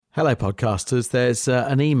Hello, podcasters. There's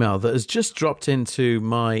an email that has just dropped into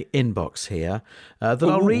my inbox here that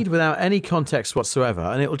I'll read without any context whatsoever,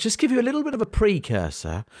 and it will just give you a little bit of a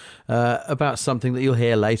precursor about something that you'll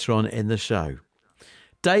hear later on in the show.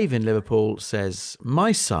 Dave in Liverpool says,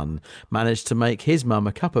 my son managed to make his mum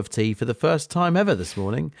a cup of tea for the first time ever this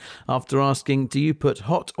morning after asking, do you put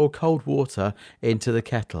hot or cold water into the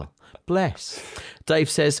kettle? Bless. Dave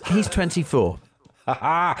says he's 24. Do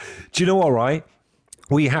you know what, right?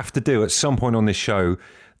 We have to do at some point on this show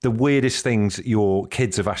the weirdest things your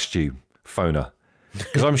kids have asked you, phoner.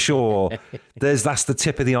 Because I'm sure that's the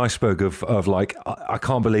tip of the iceberg of like, I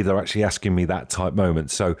can't believe they're actually asking me that type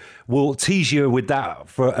moment. So we'll tease you with that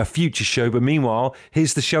for a future show. But meanwhile,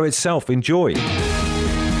 here's the show itself. Enjoy.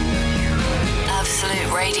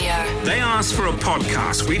 Absolute Radio. They asked for a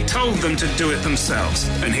podcast. We told them to do it themselves.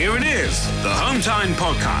 And here it is, the Home Time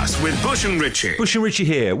Podcast with Bush and Richie. Bush and Richie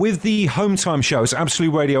here with the Home Time show. It's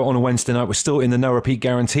Absolute Radio on a Wednesday night. We're still in the no repeat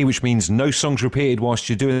guarantee, which means no songs repeated whilst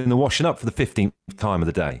you're doing the washing up for the 15th time of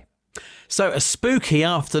the day. So a spooky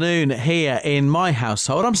afternoon here in my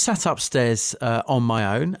household. I'm sat upstairs on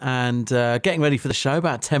my own and getting ready for the show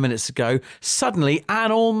about 10 minutes ago. Suddenly,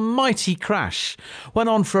 an almighty crash went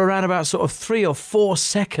on for around about sort of 3 or 4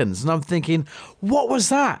 seconds. And I'm thinking, what was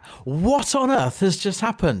that? What on earth has just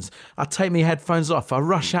happened? I take my headphones off. I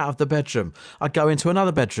rush out of the bedroom. I go into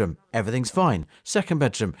another bedroom. Everything's fine. Second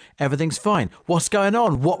bedroom. Everything's fine. What's going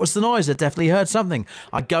on? What was the noise? I definitely heard something.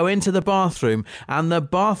 I go into the bathroom and the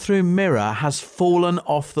bathroom mirror has fallen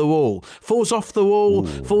off the wall. Falls off the wall,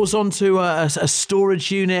 falls onto a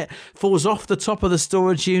storage unit, falls off the top of the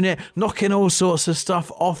storage unit, knocking all sorts of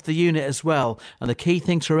stuff off the unit as well. And the key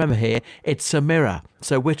thing to remember here, it's a mirror.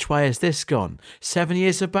 So which way has this gone? 7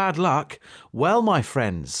 years of bad luck? Well, my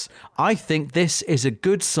friends, I think this is a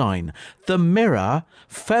good sign. The mirror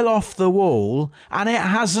fell off the wall and it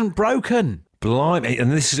hasn't broken. Blimey,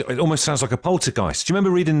 and it almost sounds like a poltergeist. Do you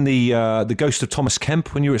remember reading the Ghost of Thomas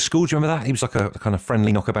Kemp when you were at school? Do you remember that? He was like a kind of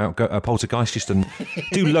friendly knockabout poltergeist, just to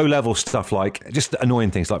do low-level stuff like just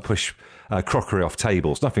annoying things like push crockery off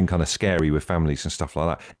tables. Nothing kind of scary with families and stuff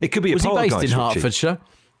like that. It could be a poltergeist. Was he based in Hertfordshire?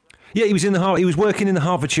 Yeah, he was he was working in the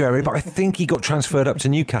Hertfordshire area, but I think he got transferred up to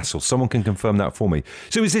Newcastle. Someone can confirm that for me.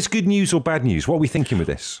 So is this good news or bad news? What are we thinking with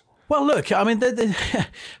this? Well, look, I mean, the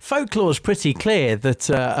folklore's pretty clear that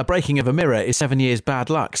a breaking of a mirror is 7 years bad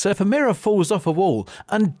luck. So if a mirror falls off a wall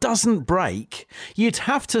and doesn't break, you'd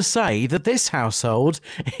have to say that this household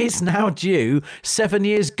is now due 7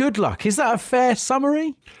 years good luck. Is that a fair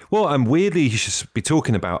summary? Well, and weirdly, you should be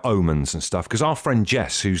talking about omens and stuff, because our friend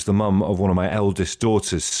Jess, who's the mum of one of my eldest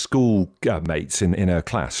daughter's school mates in her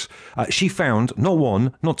class, she found not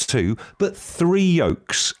 1, not 2, but 3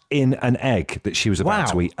 yolks in an egg that she was about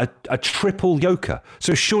to eat, a triple yolker.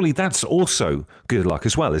 So surely that's also good luck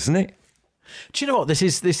as well, isn't it? Do you know what? This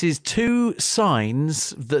is 2 signs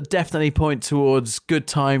that definitely point towards good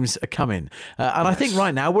times are coming. And I think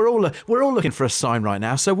right now we're all looking for a sign right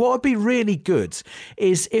now. So what would be really good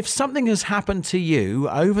is if something has happened to you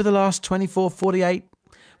over the last 24, 48,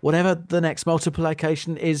 whatever the next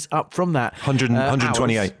multiplication is up from that.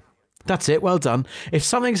 128. Hours. That's it. Well done. If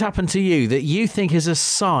something's happened to you that you think is a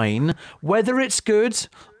sign, whether it's good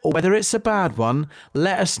or whether it's a bad one,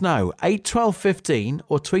 let us know. 8 12 15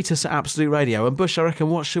 or tweet us at Absolute Radio. And Bush, I reckon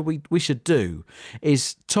what we should do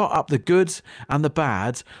is tot up the good and the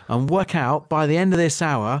bad and work out by the end of this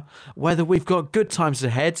hour whether we've got good times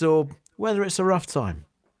ahead or whether it's a rough time.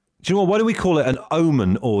 Do you know what? Why do we call it an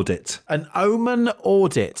omen audit? An omen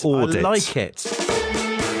audit. I like it.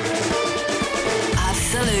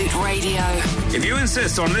 Absolute Radio. If you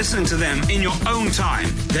insist on listening to them in your own time,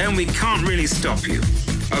 then we can't really stop you.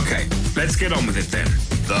 Okay, let's get on with it then.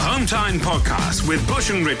 The Home Time Podcast with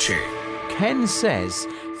Bush and Richie. Ken says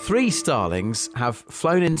 3 starlings have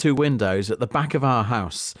flown into windows at the back of our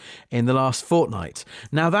house in the last fortnight.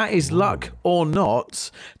 Now, that is luck or not,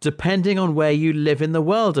 depending on where you live in the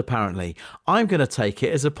world, apparently. I'm going to take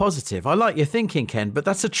it as a positive. I like your thinking, Ken, but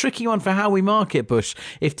that's a tricky one for how we mark it, Bush.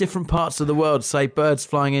 If different parts of the world say birds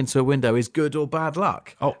flying into a window is good or bad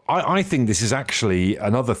luck. Oh, I think this is actually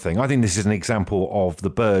another thing. I think this is an example of the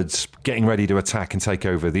birds getting ready to attack and take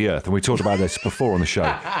over the earth. And we talked about this before on the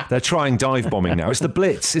show. They're trying dive bombing now. It's the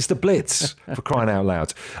Blitz. It's the Blitz, for crying out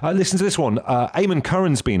loud. Listen to this one. Eamon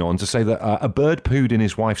Curran's been on to say that a bird pooed in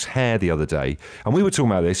his wife's hair the other day. And we were talking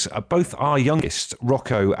about this. Both our youngest,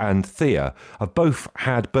 Rocco and Thea, have both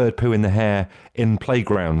had bird poo in the hair in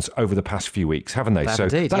playgrounds over the past few weeks, haven't they? So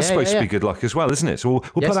that's supposed to be good luck as well, isn't it? So we'll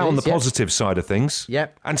put that on the positive side of things.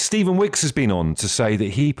 Yep. And Stephen Wicks has been on to say that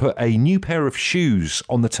he put a new pair of shoes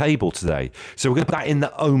on the table today. So we're going to put that in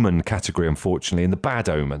the omen category, unfortunately, in the bad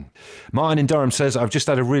omen. Martin in Durham says, I've just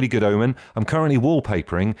had a really good omen. I'm currently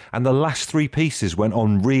wallpapering and the last 3 pieces went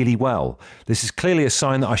on really well. This is clearly a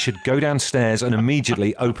sign that I should go downstairs and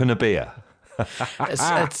immediately open a beer.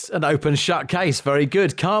 It's an open shut case. Very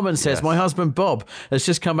good. Carmen says, my husband Bob has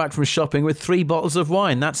just come back from shopping with 3 bottles of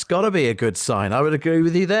wine. That's got to be a good sign. I would agree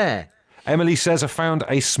with you there. Emily says, I found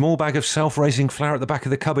a small bag of self-raising flour at the back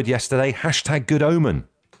of the cupboard yesterday. # good omen.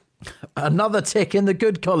 Another tick in the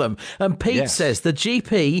good column. And Pete says the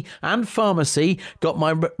GP and pharmacy got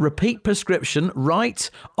my repeat prescription right,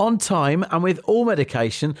 on time and with all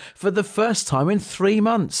medication for the first time in 3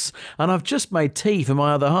 months. And I've just made tea for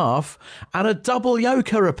my other half and a double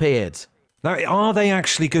yoker appeared. Now, are they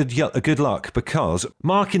actually good luck? Because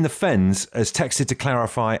Mark in the Fens has texted to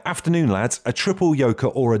clarify, afternoon lads, a triple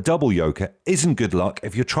yoker or a double yoker isn't good luck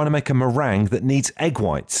if you're trying to make a meringue that needs egg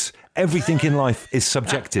whites. Everything in life is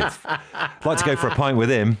subjective. I'd like to go for a pint with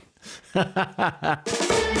him.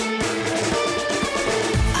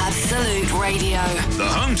 Absolute Radio. The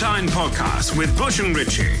Home Time Podcast with Bush and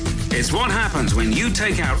Richie. It's what happens when you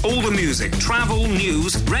take out all the music, travel,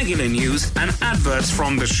 news, regular news, and adverts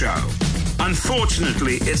from the show.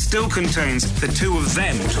 Unfortunately, it still contains the 2 of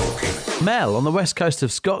them talking. Mel on the west coast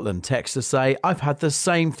of Scotland texts to say, I've had the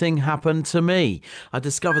same thing happen to me. I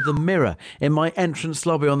discovered the mirror in my entrance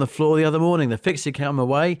lobby on the floor the other morning. The fixture came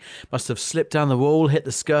away, must have slipped down the wall, hit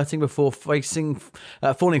the skirting before falling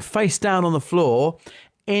face down on the floor,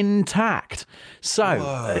 intact.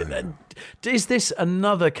 So, is this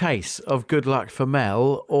another case of good luck for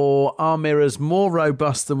Mel, or are mirrors more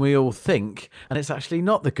robust than we all think, and it's actually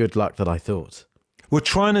not the good luck that I thought? We're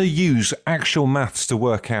trying to use actual maths to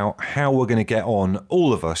work out how we're going to get on,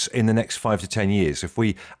 all of us, in the next 5 to 10 years. If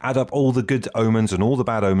we add up all the good omens and all the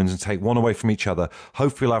bad omens and take one away from each other,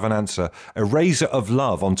 hopefully we'll have an answer. Eraser of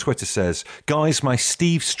Love on Twitter says, guys, my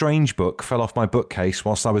Steve Strange book fell off my bookcase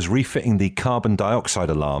whilst I was refitting the carbon dioxide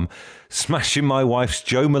alarm, smashing my wife's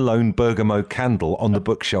Joe Malone Bergamo candle on the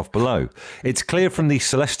bookshelf below. It's clear from the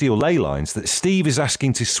celestial ley lines that Steve is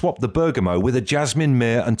asking to swap the Bergamo with a Jasmine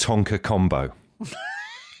Mir and Tonka combo.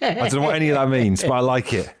 I don't know what any of that means, but I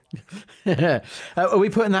like it. Are we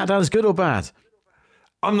putting that down as good or bad?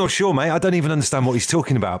 I'm not sure, mate. I don't even understand what he's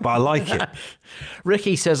talking about, but I like it.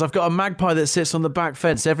 Ricky says, I've got a magpie that sits on the back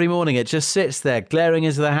fence every morning. It just sits there, glaring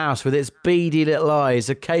into the house with its beady little eyes,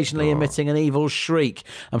 occasionally emitting an evil shriek.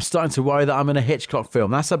 I'm starting to worry that I'm in a Hitchcock film.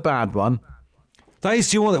 That's a bad one. That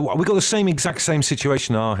is, do you know what? We've got the exact same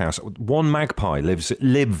situation in our house. One magpie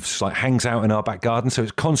lives, like hangs out in our back garden, so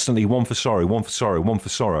it's constantly one for sorrow, one for sorrow, one for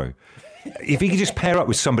sorrow. If he could just pair up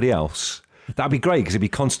with somebody else, that'd be great because it'd be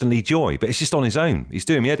constantly joy. But it's just on his own. He's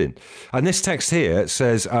doing me head in. And this text here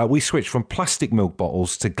says, we switched from plastic milk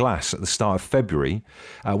bottles to glass at the start of February.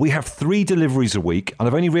 We have 3 deliveries a week. And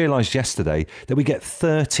I've only realised yesterday that we get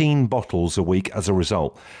 13 bottles a week as a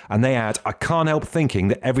result. And they add, I can't help thinking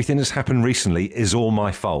that everything that's happened recently is all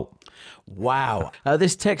my fault. Wow.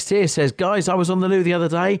 This text here says, guys, I was on the loo the other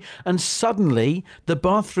day and suddenly the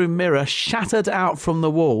bathroom mirror shattered out from the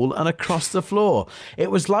wall and across the floor. It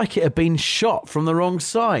was like it had been shot from the wrong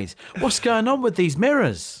side. What's going on with these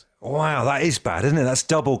mirrors? Wow, that is bad, isn't it? That's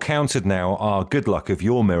double counted now, our good luck of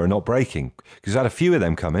your mirror not breaking. Because we've had a few of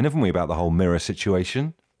them come in, haven't we, about the whole mirror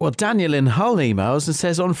situation? Well, Daniel in Hull emails and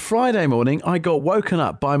says, on Friday morning, I got woken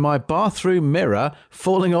up by my bathroom mirror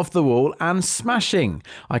falling off the wall and smashing.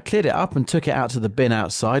 I cleared it up and took it out to the bin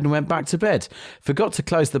outside and went back to bed. Forgot to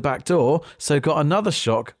close the back door, so got another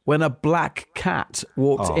shock when a black cat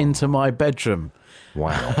walked into my bedroom.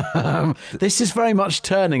 Wow. This is very much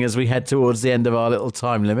turning as we head towards the end of our little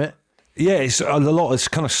time limit. Yeah, it's a lot. It's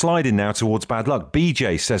kind of sliding now towards bad luck.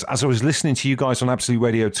 BJ says, as I was listening to you guys on Absolute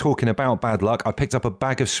Radio talking about bad luck, I picked up a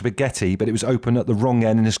bag of spaghetti, but it was open at the wrong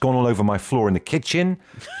end and it's gone all over my floor in the kitchen.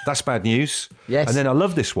 That's bad news. Yes. And then I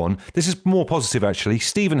love this one. This is more positive, actually.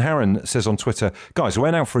 Stephen Harron says on Twitter, guys, I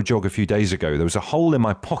went out for a jog a few days ago. There was a hole in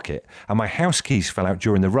my pocket and my house keys fell out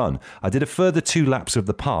during the run. I did a further 2 laps of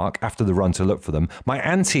the park after the run to look for them. My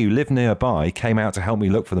auntie, who lived nearby, came out to help me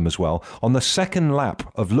look for them as well. On the 2nd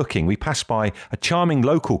lap of looking, we passed by a charming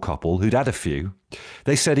local couple who'd had a few.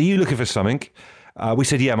 They said, are you looking for something? We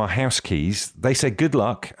said, yeah, my house keys. They said, good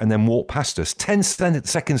luck, and then walked past us. 10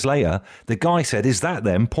 seconds later, the guy said, is that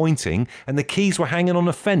them, pointing, and the keys were hanging on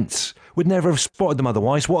a fence. We'd never have spotted them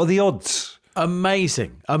otherwise. What are the odds?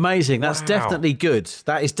 Amazing. That's definitely good.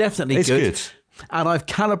 That is definitely It's good. good. And I've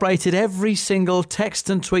calibrated every single text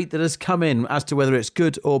and tweet that has come in as to whether it's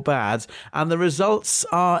good or bad. And the results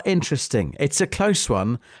are interesting. It's a close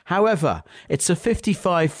one. However, it's a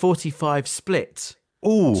 55-45 split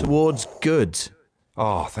towards good.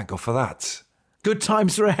 Oh, thank God for that. Good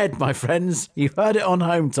times are ahead, my friends. You've heard it on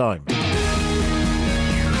Home Time. The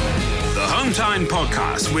Home Time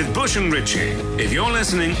Podcast with Bush and Richie. If you're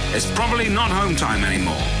listening, it's probably not Home Time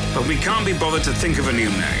anymore, but we can't be bothered to think of a new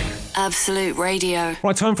name. Absolute Radio.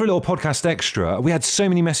 Right, time for a little podcast extra. We had so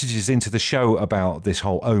many messages into the show about this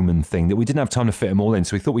whole Omen thing that we didn't have time to fit them all in,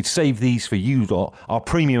 so we thought we'd save these for you lot, our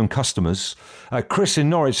premium customers. Chris in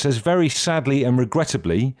Norwich says, very sadly and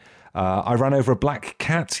regrettably, I ran over a black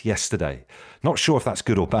cat yesterday. Not sure if that's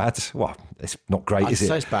good or bad. Well, it's not great, is it? I'd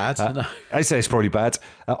say it's bad. No. I'd say it's probably bad.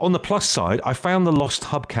 On the plus side, I found the lost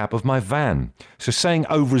hubcap of my van. So saying,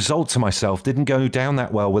 oh, result to myself didn't go down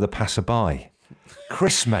that well with a passerby.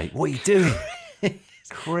 Chris, mate, what are you doing?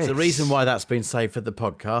 Chris. There's a reason why that's been saved for the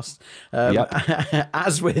podcast. Yep.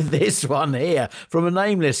 As with this one here, from a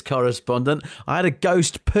nameless correspondent, I had a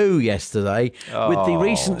ghost poo yesterday. With the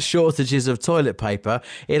recent shortages of toilet paper,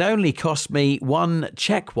 it only cost me one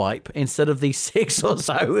check wipe instead of the 6 or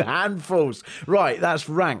so handfuls. Right, that's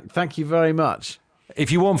rank. Thank you very much. If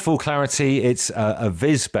you want full clarity, it's a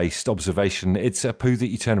Viz-based observation. It's a poo that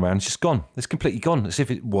you turn around, it's just gone. It's completely gone, as if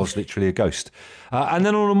it was literally a ghost. And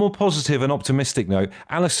then on a more positive and optimistic note,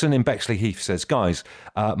 Alison in Bexley Heath says, guys,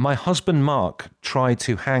 my husband Mark tried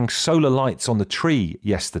to hang solar lights on the tree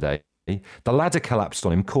yesterday. The ladder collapsed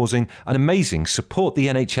on him, causing an amazing support the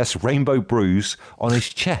NHS rainbow bruise on his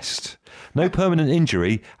chest. No permanent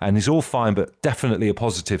injury, and he's all fine, but definitely a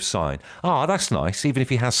positive sign. Ah, that's nice, even if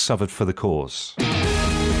he has suffered for the cause.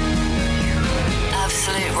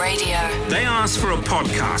 Absolute Radio. They asked for a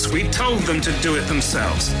podcast. We told them to do it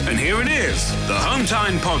themselves. And here it is, the Home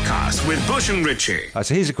Time Podcast with Bush and Richie.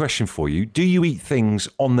 So here's a question for you. Do you eat things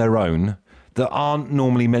on their own that aren't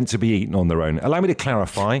normally meant to be eaten on their own? Allow me to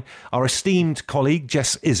clarify. Our esteemed colleague,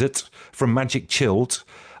 Jess Izzard from Magic Chilled,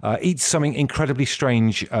 eats something incredibly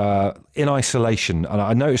strange in isolation. And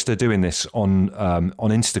I noticed her doing this on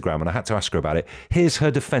Instagram, and I had to ask her about it. Here's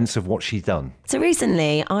her defence of what she's done. So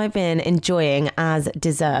recently, I've been enjoying as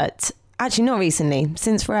dessert, actually not recently,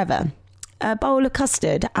 since forever, a bowl of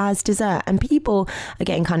custard as dessert, and people are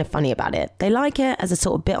getting kind of funny about it. They like it as a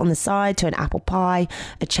sort of bit on the side to an apple pie,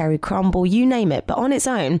 a cherry crumble, you name it, but on its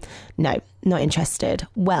own, no, not interested.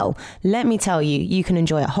 Well, let me tell you, you can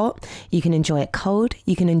enjoy it hot, you can enjoy it cold,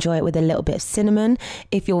 you can enjoy it with a little bit of cinnamon.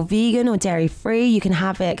 If you're vegan or dairy free, you can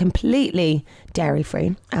have it completely dairy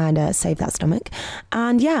free and save that stomach.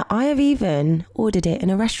 And yeah, I have even ordered it in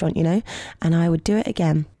a restaurant, you know, and I would do it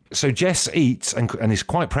again. So Jess eats, and is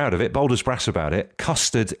quite proud of it, bold as brass about it,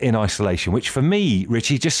 custard in isolation, which for me,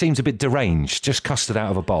 Richie, just seems a bit deranged, just custard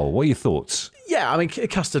out of a bowl. What are your thoughts? Yeah, I mean,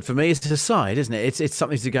 custard for me is a side, isn't it? It's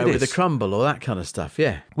something to go with a crumble or that kind of stuff,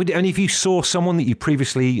 yeah. And if you saw someone that you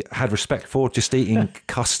previously had respect for just eating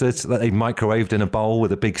custard that they microwaved in a bowl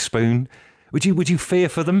with a big spoon, would you fear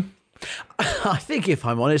for them? I think, if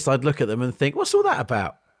I'm honest, I'd look at them and think, what's all that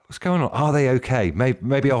about? What's going on? Are they okay?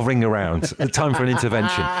 Maybe I'll ring around. Time for an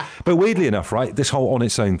intervention. But weirdly enough, right, this whole on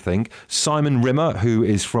its own thing, Simon Rimmer, who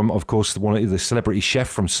is from, of course, one of the celebrity chef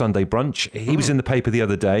from Sunday Brunch, he was in the paper the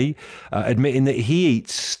other day admitting that he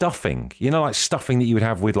eats stuffing, you know, like stuffing that you would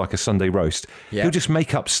have with like a Sunday roast. Yeah. He'll just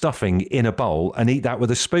make up stuffing in a bowl and eat that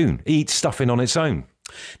with a spoon. He eats stuffing on its own.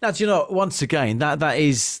 Now, do you know, once again, that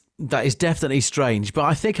is definitely strange, but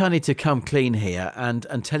I think I need to come clean here and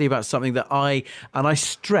tell you about something that I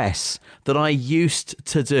stress that I used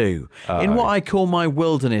to do in what I call my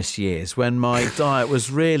wilderness years, when my diet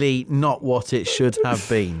was really not what it should have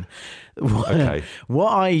been. Okay.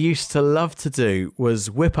 What I used to love to do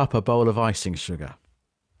was whip up a bowl of icing sugar.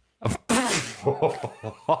 I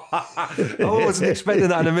wasn't expecting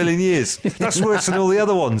that in a million years. That's worse than all the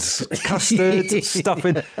other ones. Custard,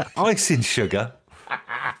 stuffing, icing sugar.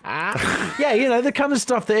 Yeah, you know, the kind of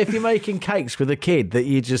stuff that if you're making cakes with a kid that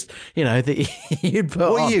you just, you know, that you'd put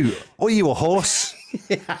on. What are you, a horse?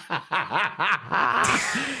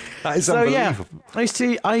 That is unbelievable.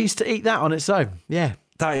 Yeah, I used to eat that on its own. Yeah.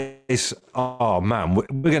 That is, oh man,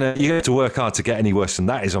 you have to work hard to get any worse than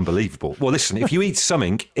that. Is unbelievable. Well, listen, if you eat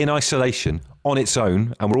something in isolation on its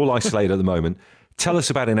own, and we're all isolated at the moment, tell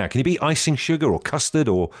us about it now. Can you be icing sugar or custard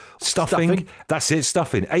or stuffing? That's it,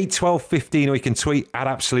 stuffing. 8, 12, 15, or you can tweet at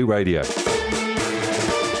Absolute Radio.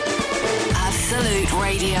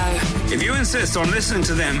 Radio. If you insist on listening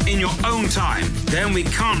to them in your own time, then we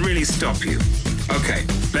can't really stop you. Okay,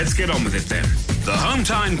 let's get on with it then. The Home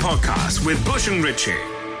Time Podcast with Bush and Richie.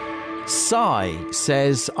 Sai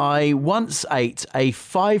says, I once ate a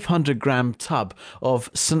 500-gram tub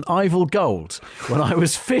of St. Ivel Gold when I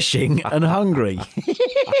was fishing and hungry.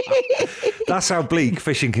 That's how bleak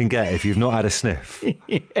fishing can get if you've not had a sniff.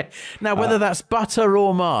 Yeah. Now, whether that's butter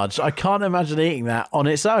or marge, I can't imagine eating that on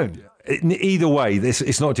its own. Either way,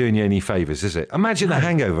 it's not doing you any favours, is it? Imagine the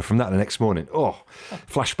hangover from that the next morning. Oh,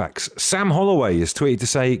 flashbacks. Sam Holloway has tweeted to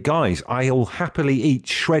say, guys, I'll happily eat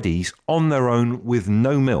shreddies on their own with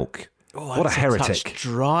no milk. Oh, what a heretic. Touch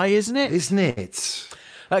dry, isn't it? Isn't it?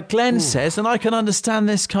 Glenn says, and I can understand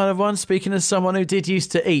this kind of one, speaking as someone who did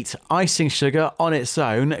used to eat icing sugar on its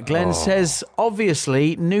own. Glenn says,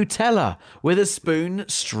 obviously, Nutella with a spoon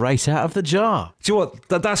straight out of the jar. Do you know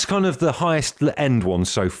what? That's kind of the highest end one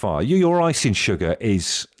so far. Your icing sugar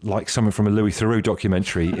is like something from a Louis Theroux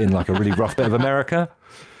documentary in like a really rough bit of America.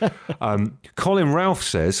 Colin Ralph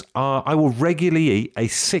says, I will regularly eat a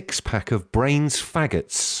 6-pack of Brains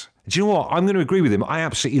faggots. Do you know what? I'm going to agree with him. I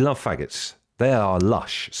absolutely love faggots. They are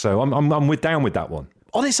lush. So I'm down with that one.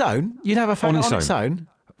 On its own? You'd have a faggot on its own?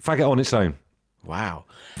 Faggot on its own. Wow.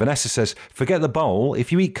 Vanessa says, forget the bowl.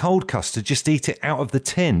 If you eat cold custard, just eat it out of the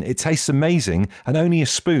tin. It tastes amazing and only a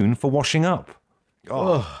spoon for washing up.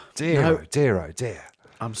 Oh, dear, no. oh, dear, oh, dear.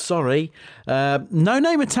 I'm sorry. No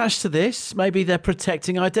name attached to this. Maybe they're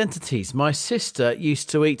protecting identities. My sister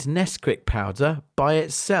used to eat Nesquik powder by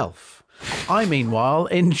itself. I, meanwhile,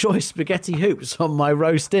 enjoy spaghetti hoops on my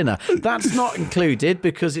roast dinner. That's not included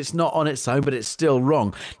because it's not on its own, but it's still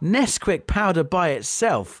wrong. Nesquik powder by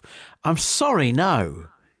itself. I'm sorry, no.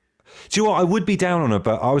 Do you know what? I would be down on it,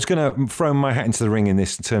 but I was going to throw my hat into the ring in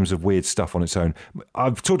this in terms of weird stuff on its own.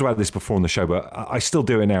 I've talked about this before on the show, but I still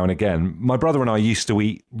do it now and again. My brother and I used to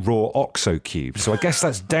eat raw OXO cubes, so I guess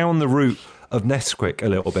that's down the route of Nesquik a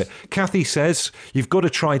little bit. Kathy says, you've got to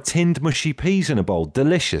try tinned mushy peas in a bowl.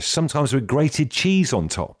 Delicious, sometimes with grated cheese on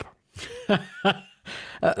top.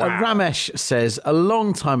 Ramesh says, a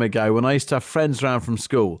long time ago when I used to have friends around from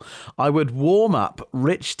school, I would warm up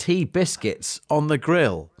rich tea biscuits on the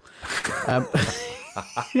grill. But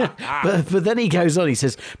then he goes on, he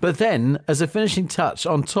says, but then as a finishing touch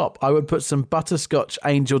on top, I would put some butterscotch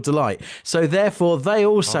Angel Delight. So therefore they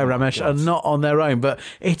also, Ramesh, are not on their own, but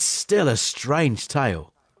it's still a strange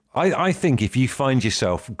tale. I think if you find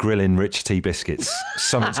yourself grilling rich tea biscuits,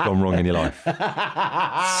 something's gone wrong in your life.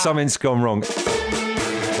 Something's gone wrong.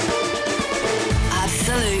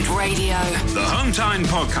 Absolute Radio. The Home Time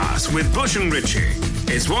Podcast with Bush and Richie.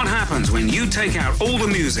 It's what happens when you take out all the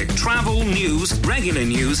music, travel, news, regular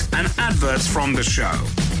news, and adverts from the show.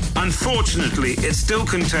 Unfortunately, it still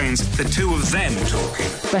contains the two of them talking.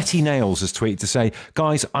 Betty Nails has tweeted to say,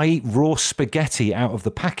 guys, I eat raw spaghetti out of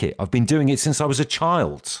the packet. I've been doing it since I was a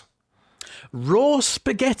child. Raw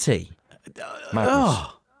spaghetti? Madness.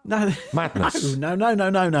 Oh. No, Madness. No. You look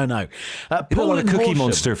like a cookie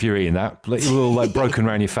monster if you're eating that. Like, you're all like broken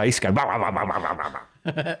around your face, going.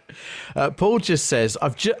 Paul just says,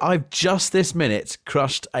 I've just this minute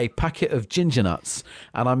crushed a packet of ginger nuts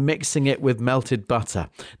and I'm mixing it with melted butter.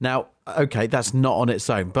 Now, okay, that's not on its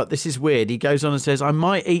own, but this is weird. He goes on and says, I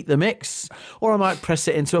might eat the mix or I might press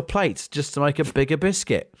it into a plate just to make a bigger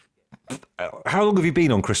biscuit. How long have you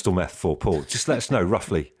been on crystal meth for, Paul? Just let us know,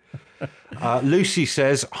 roughly. Lucy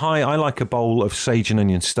says, hi, I like a bowl of sage and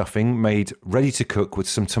onion stuffing made ready to cook with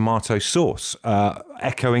some tomato sauce.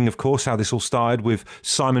 Echoing, of course, how this all started with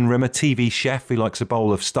Simon Rimmer, TV chef, who likes a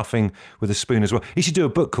bowl of stuffing with a spoon as well. He should do a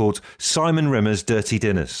book called Simon Rimmer's Dirty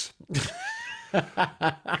Dinners.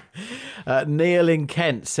 Neil in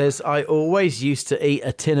Kent says, I always used to eat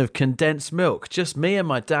a tin of condensed milk, just me and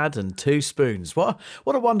my dad and 2 spoons. What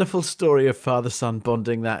a wonderful story of father-son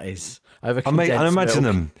bonding that is. Over condensed I imagine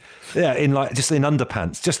milk. them, yeah, just in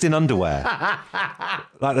underpants, just in underwear,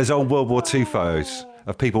 like those old World War II photos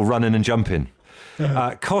of people running and jumping.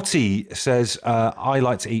 Cotty says, I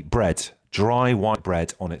like to eat bread, dry white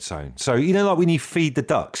bread on its own. So, you know, like when you feed the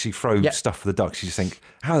ducks, you throw stuff for the ducks, you just think,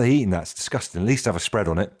 how are they eating that? It's disgusting. At least have a spread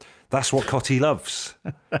on it. That's what Cotty loves.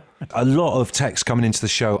 A lot of text coming into the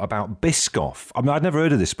show about Biscoff. I mean, I'd never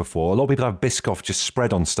heard of this before. A lot of people have Biscoff just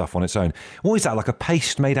spread on stuff on its own. What is that, like a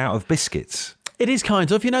paste made out of biscuits? It is kind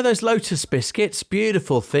of. You know those Lotus biscuits?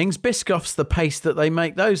 Beautiful things. Biscoff's the paste that they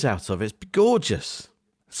make those out of. It's gorgeous.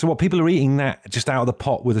 So what, people are eating that just out of the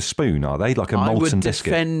pot with a spoon, are they? Like a molten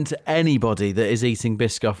biscuit? I would defend anybody that is eating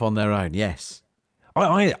Biscoff on their own, yes.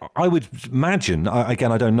 I would imagine,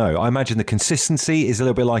 again, I don't know, I imagine the consistency is a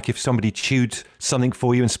little bit like if somebody chewed something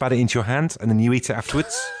for you and spat it into your hand and then you eat it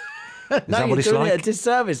afterwards. that what it's you're doing like? it a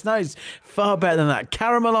disservice. No, it's far better than that.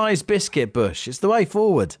 Caramelised biscuit, Bush. It's the way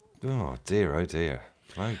forward. Oh, dear, oh, dear.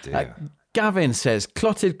 Oh, dear. Gavin says,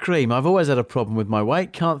 clotted cream. I've always had a problem with my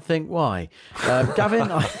weight. Can't think why. Gavin,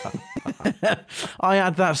 I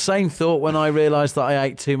had that same thought when I realised that I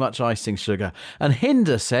ate too much icing sugar. And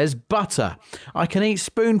Hinder says, butter. I can eat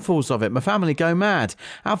spoonfuls of it. My family go mad.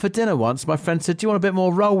 Out for dinner once, my friend said, do you want a bit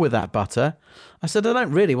more roll with that butter? I said, I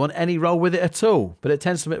don't really want any roll with it at all, but it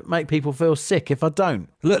tends to make people feel sick if I don't.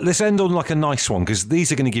 Look, let's end on like a nice one, because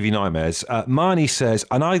these are going to give you nightmares. Marnie says,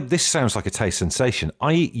 and this sounds like a taste sensation,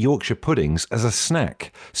 I eat Yorkshire puddings as a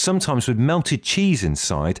snack, sometimes with melted cheese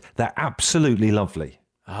inside. They're absolutely lovely.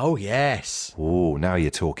 Oh, yes. Oh, now you're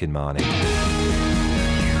talking, Marnie.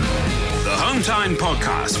 The Home Time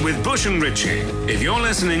Podcast with Bush and Richie. If you're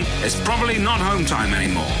listening, it's probably not Home Time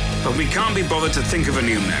anymore, but we can't be bothered to think of a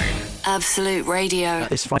new name. Absolute Radio.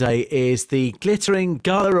 This Friday is the glittering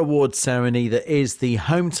gala awards ceremony that is the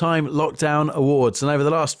Home Time Lockdown Awards. And over the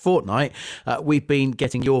last fortnight, we've been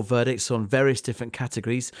getting your verdicts on various different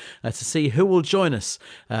categories to see who will join us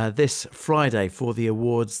this Friday for the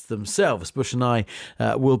awards themselves. Bush and I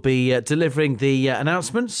will be delivering the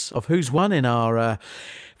announcements of who's won in our...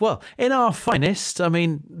 in our finest. I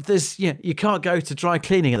mean, you can't go to dry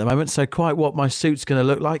cleaning at the moment, so quite what my suit's going to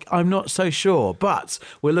look like, I'm not so sure. But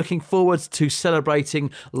we're looking forward to celebrating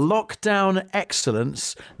lockdown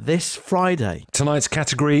excellence this Friday. Tonight's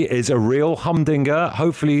category is a real humdinger.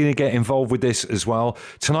 Hopefully you're going to get involved with this as well.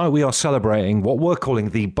 Tonight we are celebrating what we're calling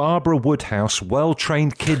the Barbara Woodhouse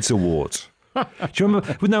Well-Trained Kids Award. Do you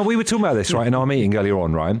remember? No, we were talking about this, right, in our meeting earlier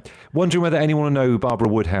on, right? Wondering whether anyone will know who Barbara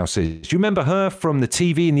Woodhouse is. Do you remember her from the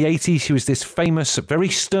TV in the 80s? She was this famous, very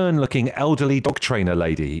stern-looking elderly dog trainer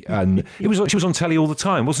lady. And she was on telly all the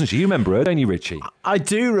time, wasn't she? You remember her, don't you, Richie? I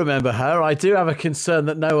do remember her. I do have a concern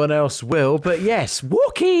that no one else will. But yes,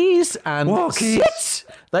 walkies and sit.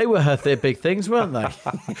 They were her big things, weren't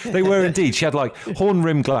they? They were indeed. She had like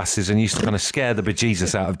horn-rimmed glasses and used to kind of scare the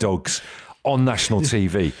bejesus out of dogs on national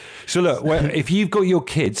TV. So look, if you've got your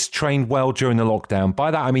kids trained well during the lockdown, by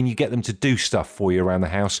that I mean you get them to do stuff for you around the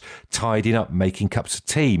house, tidying up, making cups of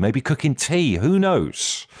tea, maybe cooking tea, who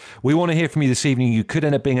knows? We want to hear from you this evening. You could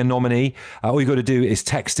end up being a nominee. All you got to do is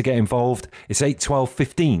text to get involved. It's 8 12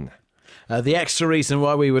 15. The extra reason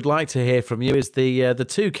why we would like to hear from you is the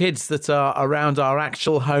two kids that are around our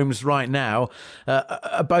actual homes right now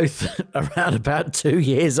are both around about 2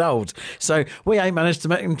 years old. So we ain't managed to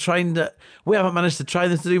make them train. We haven't managed to train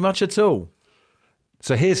them to do much at all.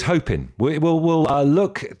 So here's hoping. We'll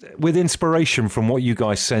look with inspiration from what you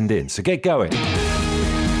guys send in. So get going.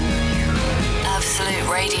 Absolute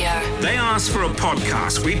Radio. They asked for a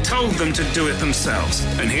podcast. We told them to do it themselves.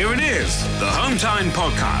 And here it is, the Home Time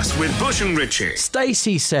Podcast with Bush and Richie.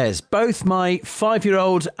 Stacey says, both my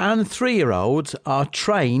 5-year-old and 3-year-old are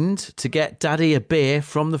trained to get Daddy a beer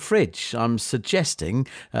from the fridge. I'm suggesting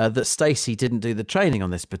that Stacey didn't do the training on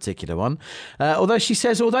this particular one. Although she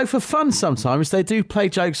says, for fun sometimes, they do play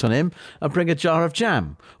jokes on him and bring a jar of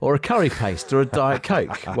jam or a curry paste or a Diet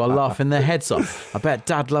Coke while laughing their heads off. I bet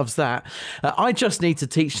Dad loves that. I just need to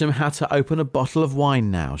teach them how to open a bottle of wine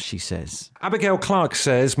now, she says. Abigail Clark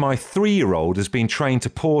says, my 3-year-old has been trained to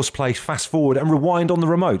pause, play, fast forward and rewind on the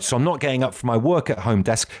remote, so I'm not getting up from my work at home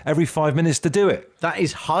desk every 5 minutes to do it. That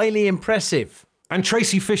is highly impressive. And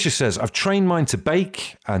Tracy Fisher says, I've trained mine to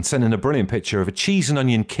bake, and sent in a brilliant picture of a cheese and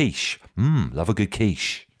onion quiche. Love a good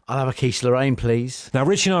quiche. I'll have a quiche Lorraine, please. Now,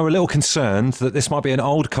 Richie and I were a little concerned that this might be an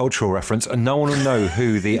old cultural reference and no one will know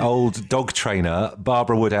who the old dog trainer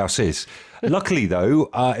Barbara Woodhouse is. Luckily, though,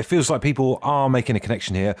 it feels like people are making a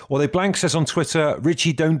connection here. Although Blank says on Twitter,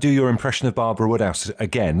 Richie, don't do your impression of Barbara Woodhouse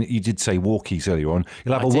again. You did say walkies earlier on.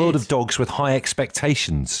 You'll have a world of dogs with high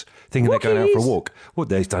expectations, thinking they're going out for a walk. Well,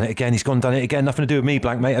 he's done it again. He's done it again. Nothing to do with me,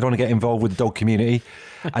 Blank, mate. I don't want to get involved with the dog community.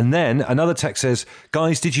 And then another text says,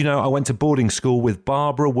 guys, did you know I went to boarding school with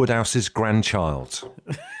Barbara Woodhouse's grandchild?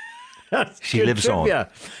 She lives on.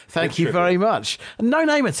 Thank you very much. No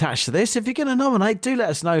name attached to this. If you're going to nominate, do let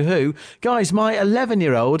us know who. Guys, my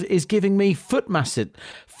 11-year-old is giving me foot massages.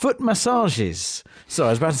 Sorry, I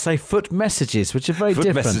was about to say foot messages, which are very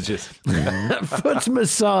different. Messages. Foot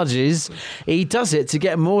massages. He does it to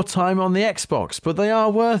get more time on the Xbox, but they are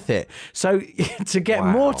worth it. So to get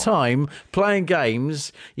more time playing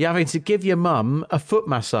games, you're having to give your mum a foot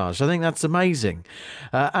massage. I think that's amazing.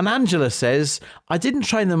 And Angela says, I didn't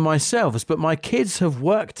train them myself, but my kids have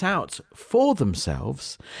worked out for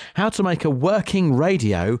themselves how to make a working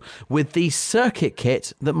radio with the circuit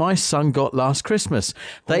kit that my son got last Christmas.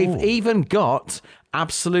 They've even got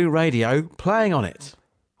Absolute Radio playing on it.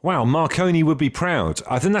 Wow, Marconi would be proud.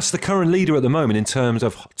 I think that's the current leader at the moment in terms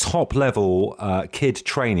of top-level kid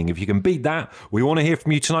training. If you can beat that, we want to hear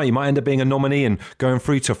from you tonight. You might end up being a nominee and going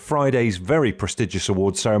through to Friday's very prestigious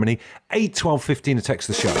awards ceremony. 8 12 15 to text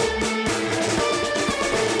the show.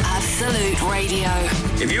 Absolute Radio.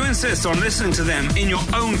 If you insist on listening to them in your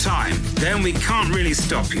own time, then we can't really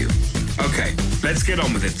stop you. Okay, let's get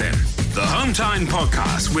on with it then. The Home Time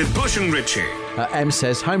Podcast with Bush and Richie. M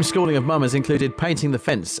says, homeschooling of mum has included painting the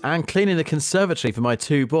fence and cleaning the conservatory for my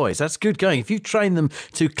 2 boys. That's good going. If you train them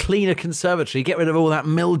to clean a conservatory, get rid of all that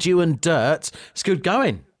mildew and dirt, it's good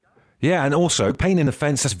going. Yeah, and also painting the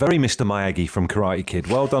fence, that's very Mr. Miyagi from Karate Kid.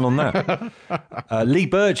 Well done on that. Lee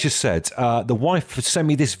Birch has said, the wife sent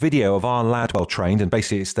me this video of our lad well trained, and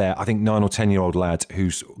basically it's their, I think, 9 or 10-year-old lad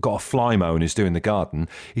who's got a fly mow and is doing the garden.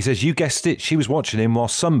 He says, you guessed it, she was watching him while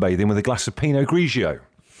sunbathing with a glass of Pinot Grigio.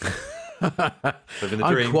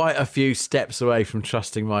 I'm quite a few steps away from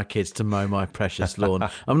trusting my kids to mow my precious lawn.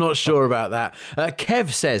 I'm not sure about that. Kev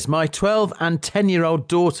says, my 12 and 10-year-old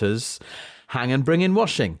daughters hang and bring in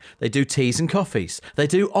washing. They do teas and coffees. They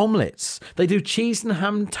do omelettes. They do cheese and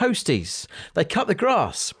ham toasties. They cut the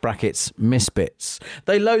grass, brackets, misbits.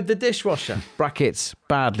 They load the dishwasher, brackets,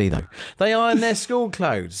 badly though. They iron their school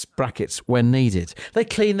clothes, brackets, when needed. They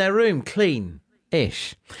clean their room,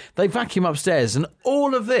 clean-ish. They vacuum upstairs, and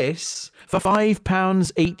all of this for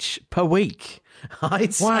 £5 each per week.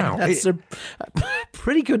 I'd say that's a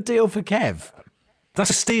pretty good deal for Kev. That's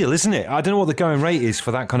a steal, isn't it? I don't know what the going rate is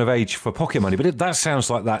for that kind of age for pocket money, but that sounds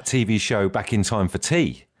like that TV show Back in Time for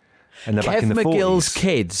Tea. And they're back in the 40s. Kev McGill's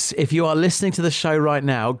kids, if you are listening to the show right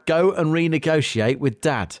now, go and renegotiate with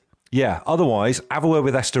Dad. Yeah, otherwise, have a word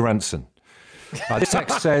with Esther Ranson. This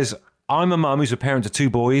text says, I'm a mum who's a parent to 2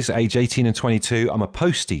 boys, age 18 and 22. I'm a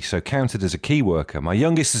postie, so counted as a key worker. My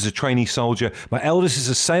youngest is a trainee soldier. My eldest is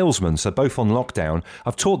a salesman, so both on lockdown.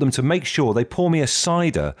 I've taught them to make sure they pour me a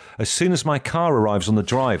cider as soon as my car arrives on the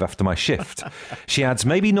drive after my shift. She adds,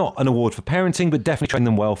 maybe not an award for parenting, but definitely train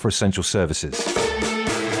them well for essential services.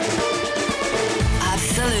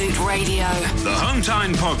 Absolute Radio. The Home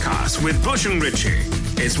Time Podcast with Bush and Richie.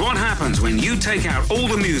 It's what happens when you take out all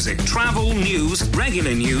the music, travel, news,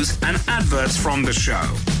 regular news, and adverts from the show.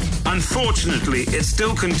 Unfortunately, it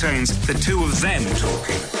still contains the 2 of them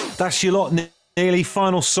talking. That's your lot. Nearly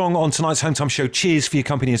final song on tonight's Home Time show. Cheers for your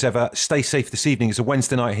company as ever. Stay safe this evening. It's a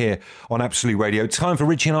Wednesday night here on Absolute Radio. Time for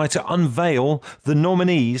Richie and I to unveil the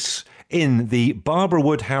nominees in the Barbara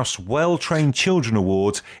Woodhouse Well-Trained Children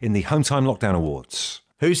Award in the Home Time Lockdown Awards.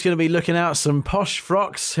 Who's going to be looking out some posh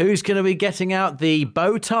frocks? Who's going to be getting out the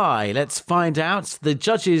bow tie? Let's find out. The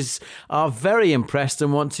judges are very impressed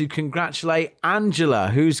and want to congratulate Angela,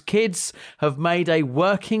 whose kids have made a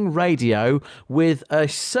working radio with a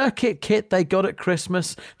circuit kit they got at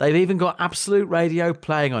Christmas. They've even got Absolute Radio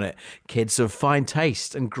playing on it. Kids of fine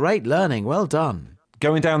taste and great learning. Well done.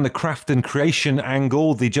 Going down the craft and creation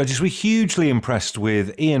angle, the judges were hugely impressed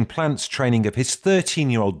with Ian Plant's training of his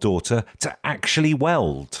 13-year-old daughter to actually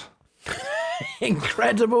weld.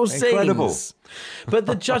 Incredible scenes. But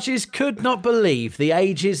the judges could not believe the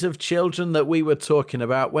ages of children that we were talking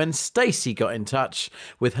about when Stacey got in touch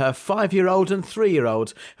with her 5-year-old and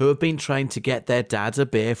 3-year-old who have been trained to get their dad a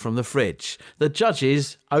beer from the fridge. The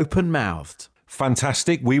judges open-mouthed.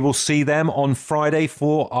 Fantastic. We will see them on Friday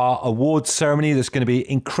for our awards ceremony that's going to be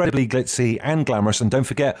incredibly glitzy and glamorous. And don't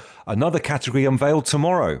forget, another category unveiled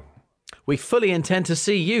tomorrow. We fully intend to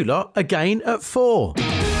see you lot again at 4. The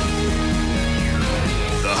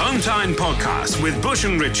Home Time Podcast with Bush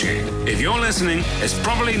and Richie. If you're listening, it's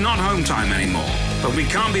probably not Home Time anymore, but we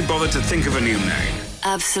can't be bothered to think of a new name.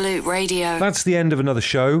 Absolute Radio. That's the end of another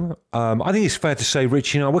show. I think it's fair to say,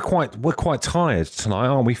 Rich, we're quite tired tonight,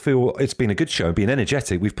 aren't we? Feel it's been a good show, been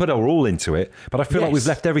energetic. We've put our all into it, but I feel like we've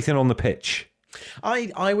left everything on the pitch.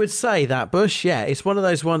 I would say that, Bush, yeah, it's one of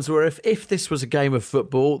those ones where if this was a game of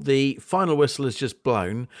football, the final whistle is just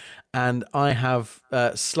blown and I have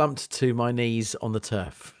slumped to my knees on the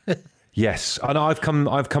turf. Yes, and I've come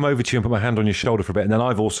over to you and put my hand on your shoulder for a bit, and then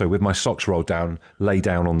I've also, with my socks rolled down, lay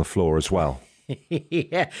down on the floor as well.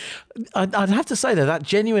 Yeah, I'd have to say that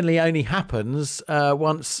genuinely only happens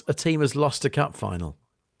once a team has lost a cup final.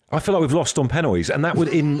 I feel like we've lost on penalties, and that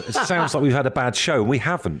sounds like we've had a bad show. We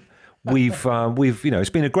haven't. We've it's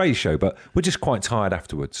been a great show, but we're just quite tired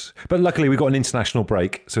afterwards. But luckily, we've got an international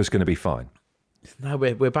break, so it's going to be fine. No,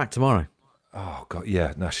 we're back tomorrow. Oh God,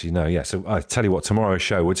 yeah. Actually, no, yeah. So I tell you what, tomorrow's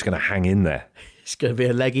show, we're just going to hang in there. It's going to be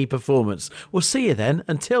a leggy performance. We'll see you then.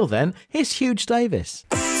 Until then, here's Huge Davis.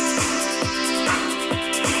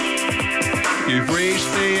 You've reached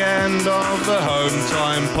the end of the Home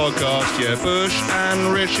Time podcast. Yeah, Bush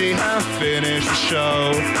and Richie have finished the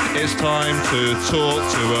show. It's time to talk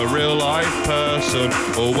to a real life person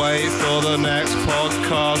or wait for the next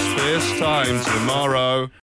podcast this time tomorrow.